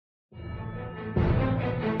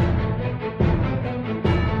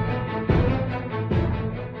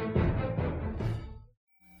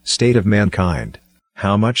State of Mankind.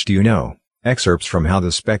 How much do you know? Excerpts from How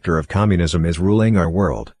the Spectre of Communism is Ruling Our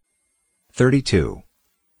World. 32.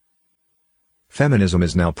 Feminism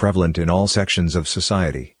is now prevalent in all sections of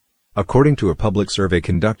society. According to a public survey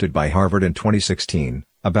conducted by Harvard in 2016,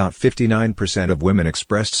 about 59% of women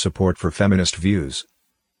expressed support for feminist views.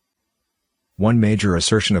 One major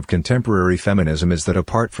assertion of contemporary feminism is that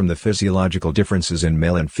apart from the physiological differences in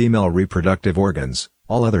male and female reproductive organs,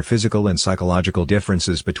 all other physical and psychological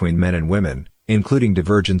differences between men and women, including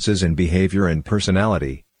divergences in behavior and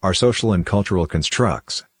personality, are social and cultural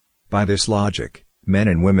constructs. By this logic, men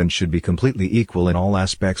and women should be completely equal in all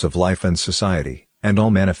aspects of life and society, and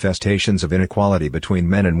all manifestations of inequality between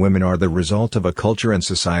men and women are the result of a culture and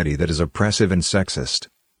society that is oppressive and sexist.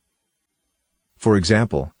 For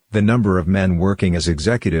example, the number of men working as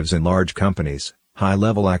executives in large companies,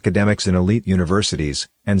 high-level academics in elite universities,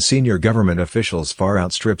 and senior government officials far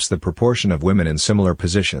outstrips the proportion of women in similar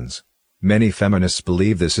positions. Many feminists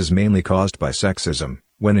believe this is mainly caused by sexism,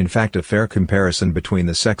 when in fact a fair comparison between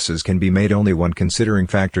the sexes can be made only when considering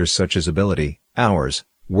factors such as ability, hours,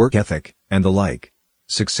 work ethic, and the like.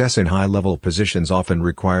 Success in high-level positions often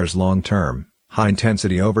requires long-term,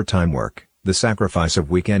 high-intensity overtime work, the sacrifice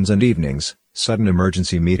of weekends and evenings, sudden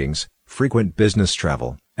emergency meetings, frequent business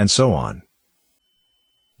travel, and so on.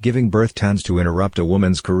 Giving birth tends to interrupt a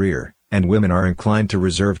woman's career, and women are inclined to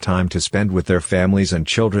reserve time to spend with their families and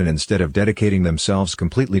children instead of dedicating themselves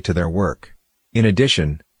completely to their work. In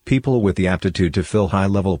addition, people with the aptitude to fill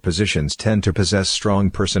high-level positions tend to possess strong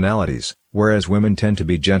personalities, whereas women tend to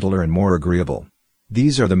be gentler and more agreeable.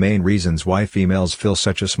 These are the main reasons why females fill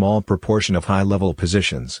such a small proportion of high-level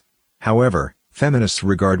positions. However, feminists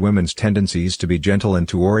regard women's tendencies to be gentle and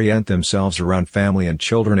to orient themselves around family and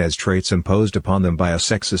children as traits imposed upon them by a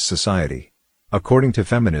sexist society. According to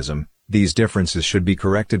feminism, these differences should be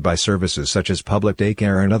corrected by services such as public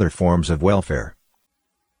daycare and other forms of welfare.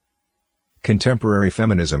 Contemporary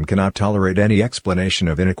feminism cannot tolerate any explanation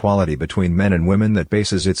of inequality between men and women that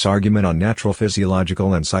bases its argument on natural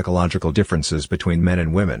physiological and psychological differences between men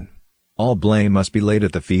and women. All blame must be laid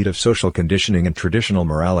at the feet of social conditioning and traditional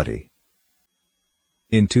morality.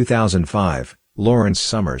 In 2005, Lawrence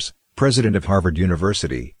Summers, president of Harvard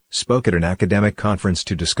University, spoke at an academic conference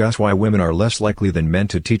to discuss why women are less likely than men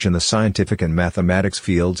to teach in the scientific and mathematics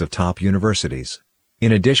fields of top universities.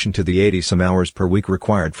 In addition to the 80-some hours per week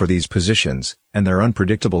required for these positions, and their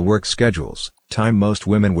unpredictable work schedules, time most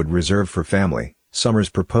women would reserve for family, Summers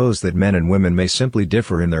proposed that men and women may simply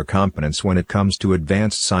differ in their competence when it comes to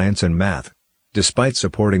advanced science and math. Despite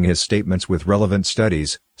supporting his statements with relevant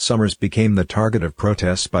studies, Summers became the target of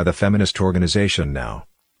protests by the feminist organization Now.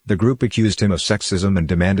 The group accused him of sexism and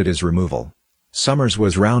demanded his removal. Summers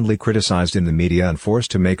was roundly criticized in the media and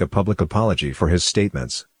forced to make a public apology for his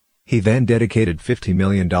statements. He then dedicated $50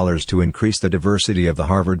 million to increase the diversity of the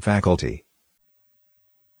Harvard faculty.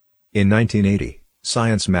 In 1980,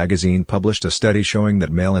 Science magazine published a study showing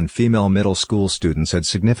that male and female middle school students had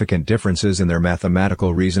significant differences in their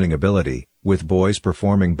mathematical reasoning ability, with boys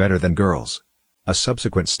performing better than girls. A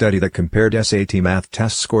subsequent study that compared SAT math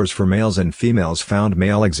test scores for males and females found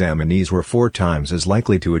male examinees were 4 times as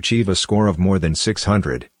likely to achieve a score of more than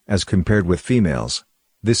 600, as compared with females.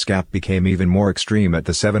 This gap became even more extreme at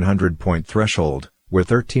the 700-point threshold, where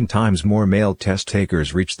 13 times more male test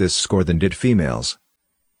takers reached this score than did females.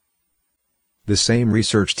 The same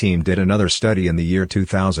research team did another study in the year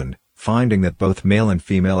 2000, finding that both male and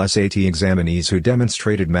female SAT examinees who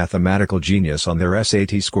demonstrated mathematical genius on their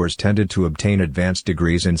SAT scores tended to obtain advanced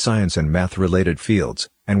degrees in science and math-related fields,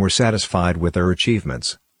 and were satisfied with their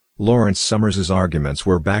achievements. Lawrence Summers' arguments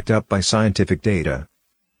were backed up by scientific data.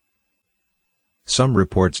 Some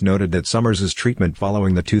reports noted that Summers' treatment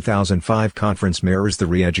following the 2005 conference mirrors the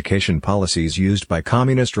re-education policies used by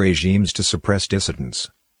communist regimes to suppress dissidents.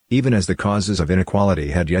 Even as the causes of inequality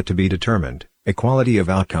had yet to be determined, equality of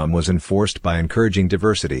outcome was enforced by encouraging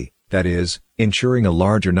diversity, that is, ensuring a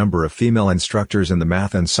larger number of female instructors in the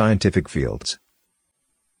math and scientific fields.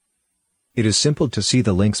 It is simple to see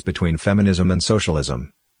the links between feminism and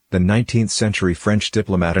socialism. The 19th-century French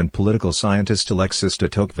diplomat and political scientist Alexis de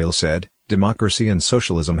Tocqueville said, "Democracy and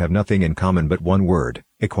socialism have nothing in common but one word,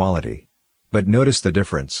 equality." But notice the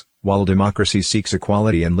difference. While democracy seeks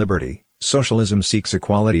equality and liberty, socialism seeks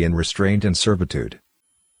equality and restraint and servitude.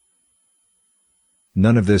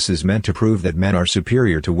 None of this is meant to prove that men are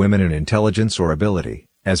superior to women in intelligence or ability,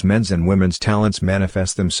 as men's and women's talents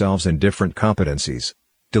manifest themselves in different competencies.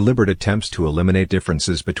 Deliberate attempts to eliminate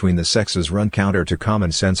differences between the sexes run counter to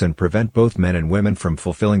common sense and prevent both men and women from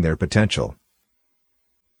fulfilling their potential.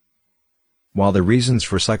 While the reasons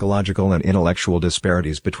for psychological and intellectual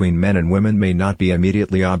disparities between men and women may not be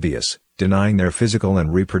immediately obvious, denying their physical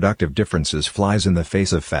and reproductive differences flies in the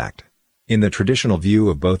face of fact. In the traditional view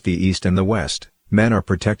of both the East and the West, men are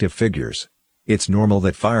protective figures. It's normal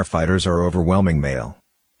that firefighters are overwhelming male.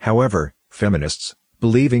 However, feminists,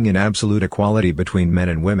 believing in absolute equality between men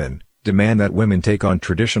and women, demand that women take on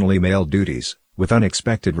traditionally male duties, with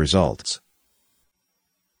unexpected results.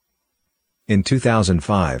 In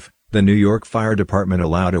 2005, the New York Fire Department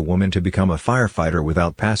allowed a woman to become a firefighter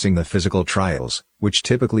without passing the physical trials, which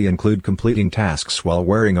typically include completing tasks while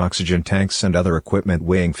wearing oxygen tanks and other equipment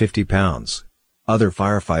weighing 50 pounds. Other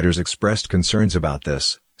firefighters expressed concerns about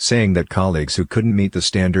this, saying that colleagues who couldn't meet the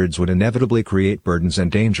standards would inevitably create burdens and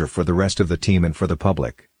danger for the rest of the team and for the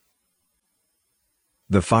public.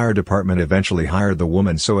 The fire department eventually hired the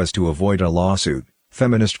woman so as to avoid a lawsuit.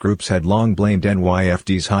 Feminist groups had long blamed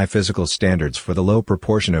NYFD's high physical standards for the low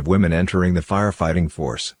proportion of women entering the firefighting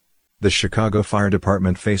force. The Chicago Fire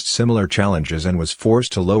Department faced similar challenges and was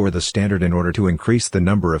forced to lower the standard in order to increase the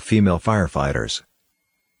number of female firefighters.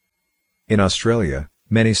 In Australia,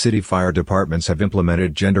 many city fire departments have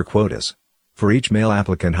implemented gender quotas. For each male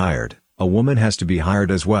applicant hired, a woman has to be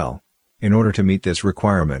hired as well. In order to meet this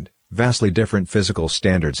requirement, vastly different physical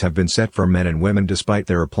standards have been set for men and women despite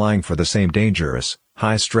their applying for the same dangerous,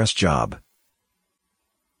 high-stress job.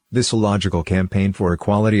 This illogical campaign for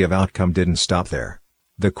equality of outcome didn't stop there.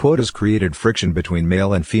 The quotas created friction between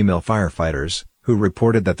male and female firefighters, who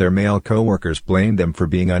reported that their male co-workers blamed them for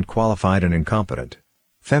being unqualified and incompetent.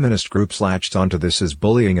 Feminist groups latched onto this as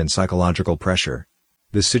bullying and psychological pressure.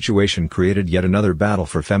 This situation created yet another battle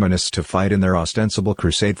for feminists to fight in their ostensible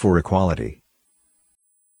crusade for equality.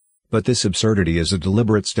 But this absurdity is a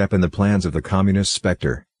deliberate step in the plans of the communist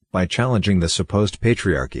specter. By challenging the supposed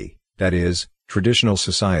patriarchy, that is, traditional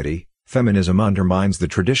society, feminism undermines the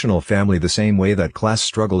traditional family the same way that class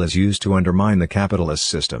struggle is used to undermine the capitalist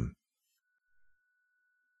system.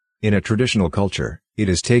 In a traditional culture, it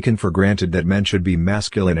is taken for granted that men should be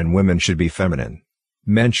masculine and women should be feminine.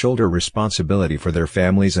 Men shoulder responsibility for their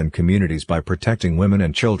families and communities by protecting women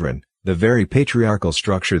and children, the very patriarchal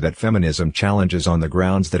structure that feminism challenges on the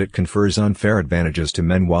grounds that it confers unfair advantages to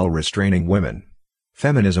men while restraining women.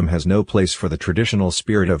 Feminism has no place for the traditional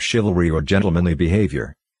spirit of chivalry or gentlemanly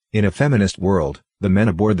behavior. In a feminist world, the men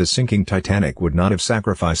aboard the sinking Titanic would not have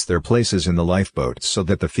sacrificed their places in the lifeboats so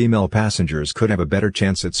that the female passengers could have a better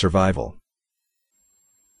chance at survival.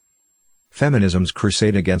 Feminism's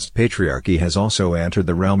crusade against patriarchy has also entered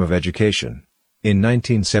the realm of education. In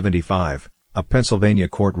 1975, a Pennsylvania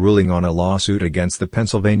court ruling on a lawsuit against the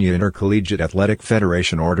Pennsylvania Intercollegiate Athletic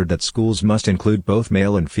Federation ordered that schools must include both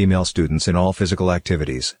male and female students in all physical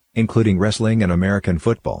activities, including wrestling and American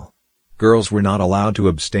football. Girls were not allowed to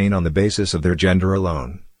abstain on the basis of their gender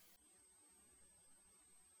alone.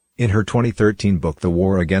 In her 2013 book The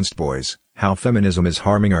War Against Boys, How Feminism is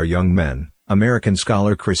Harming Our Young Men, American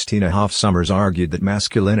scholar Christina Hoff Sommers argued that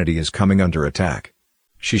masculinity is coming under attack.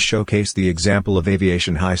 She showcased the example of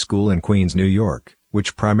Aviation High School in Queens, New York,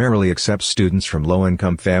 which primarily accepts students from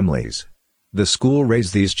low-income families. The school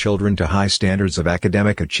raised these children to high standards of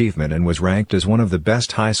academic achievement and was ranked as one of the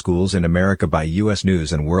best high schools in America by U.S.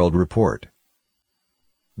 News & World Report.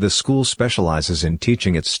 The school specializes in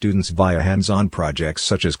teaching its students via hands-on projects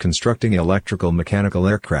such as constructing electrical-mechanical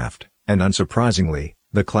aircraft, and unsurprisingly,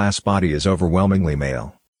 the class body is overwhelmingly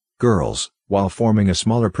male. Girls, while forming a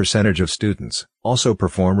smaller percentage of students, also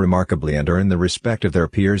perform remarkably and earn the respect of their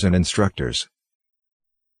peers and instructors.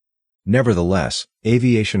 Nevertheless,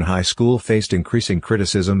 Aviation High School faced increasing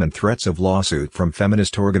criticism and threats of lawsuit from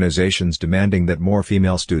feminist organizations demanding that more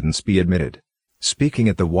female students be admitted. Speaking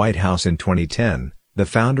at the White House in 2010, the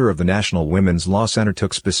founder of the National Women's Law Center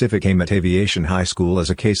took specific aim at Aviation High School as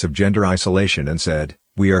a case of gender isolation and said,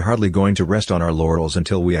 "We are hardly going to rest on our laurels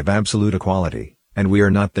until we have absolute equality, and we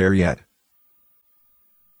are not there yet."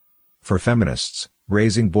 For feminists,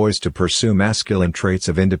 raising boys to pursue masculine traits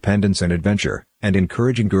of independence and adventure, and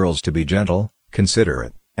encouraging girls to be gentle,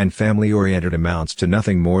 considerate, and family-oriented amounts to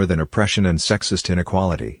nothing more than oppression and sexist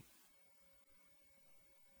inequality.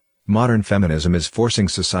 Modern feminism is forcing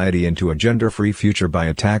society into a gender-free future by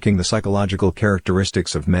attacking the psychological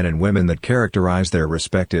characteristics of men and women that characterize their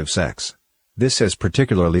respective sex. This has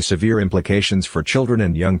particularly severe implications for children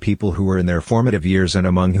and young people who are in their formative years and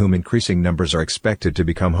among whom increasing numbers are expected to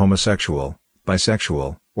become homosexual,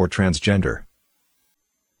 bisexual, or transgender.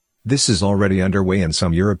 This is already underway in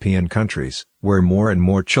some European countries, where more and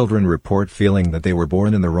more children report feeling that they were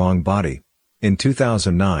born in the wrong body. In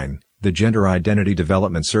 2009, the Gender Identity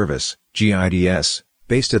Development Service, GIDS,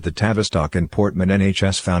 based at the Tavistock and Portman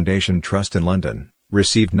NHS Foundation Trust in London,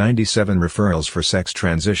 Received 97 referrals for sex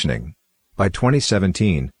transitioning. By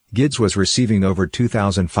 2017, GIDS was receiving over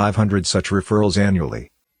 2,500 such referrals annually.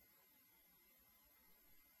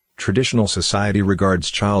 Traditional society regards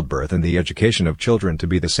childbirth and the education of children to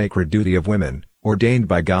be the sacred duty of women, ordained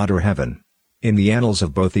by God or heaven. In the annals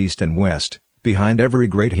of both East and West, behind every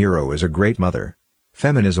great hero is a great mother.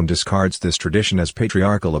 Feminism discards this tradition as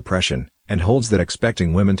patriarchal oppression, and holds that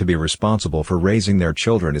expecting women to be responsible for raising their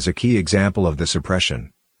children is a key example of this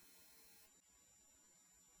oppression.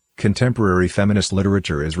 Contemporary feminist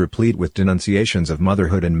literature is replete with denunciations of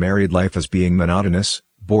motherhood and married life as being monotonous,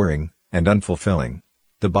 boring, and unfulfilling.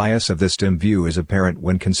 The bias of this dim view is apparent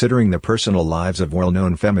when considering the personal lives of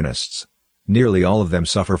well-known feminists. Nearly all of them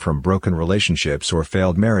suffer from broken relationships or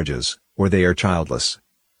failed marriages, or they are childless.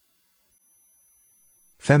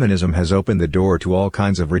 Feminism has opened the door to all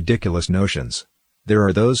kinds of ridiculous notions. There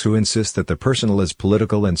are those who insist that the personal is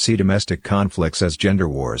political and see domestic conflicts as gender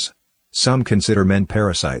wars. Some consider men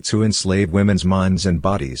parasites who enslave women's minds and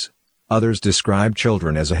bodies. Others describe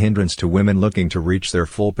children as a hindrance to women looking to reach their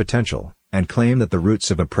full potential, and claim that the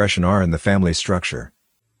roots of oppression are in the family structure.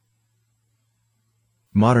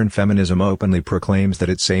 Modern feminism openly proclaims that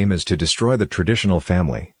its aim is to destroy the traditional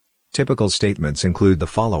family. Typical statements include the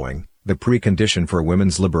following: the precondition for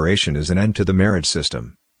women's liberation is an end to the marriage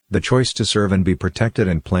system. The choice to serve and be protected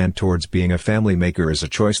and plan towards being a family maker is a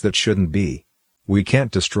choice that shouldn't be. We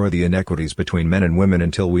can't destroy the inequities between men and women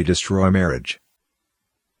until we destroy marriage.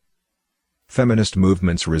 Feminist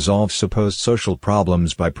movements resolve supposed social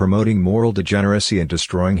problems by promoting moral degeneracy and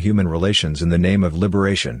destroying human relations in the name of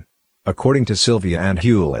liberation. According to Sylvia Ann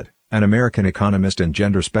Hewlett, an American economist and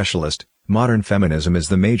gender specialist, modern feminism is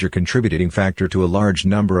the major contributing factor to a large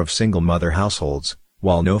number of single-mother households,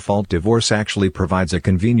 while no-fault divorce actually provides a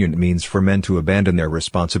convenient means for men to abandon their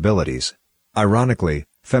responsibilities. Ironically,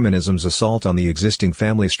 feminism's assault on the existing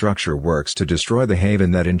family structure works to destroy the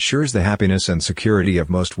haven that ensures the happiness and security of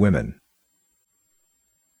most women.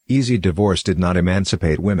 Easy divorce did not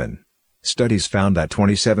emancipate women. Studies found that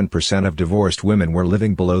 27% of divorced women were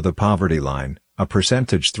living below the poverty line, a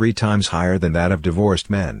percentage 3 times higher than that of divorced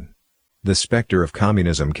men. The specter of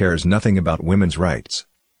communism cares nothing about women's rights.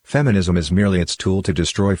 Feminism is merely its tool to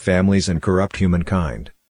destroy families and corrupt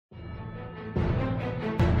humankind.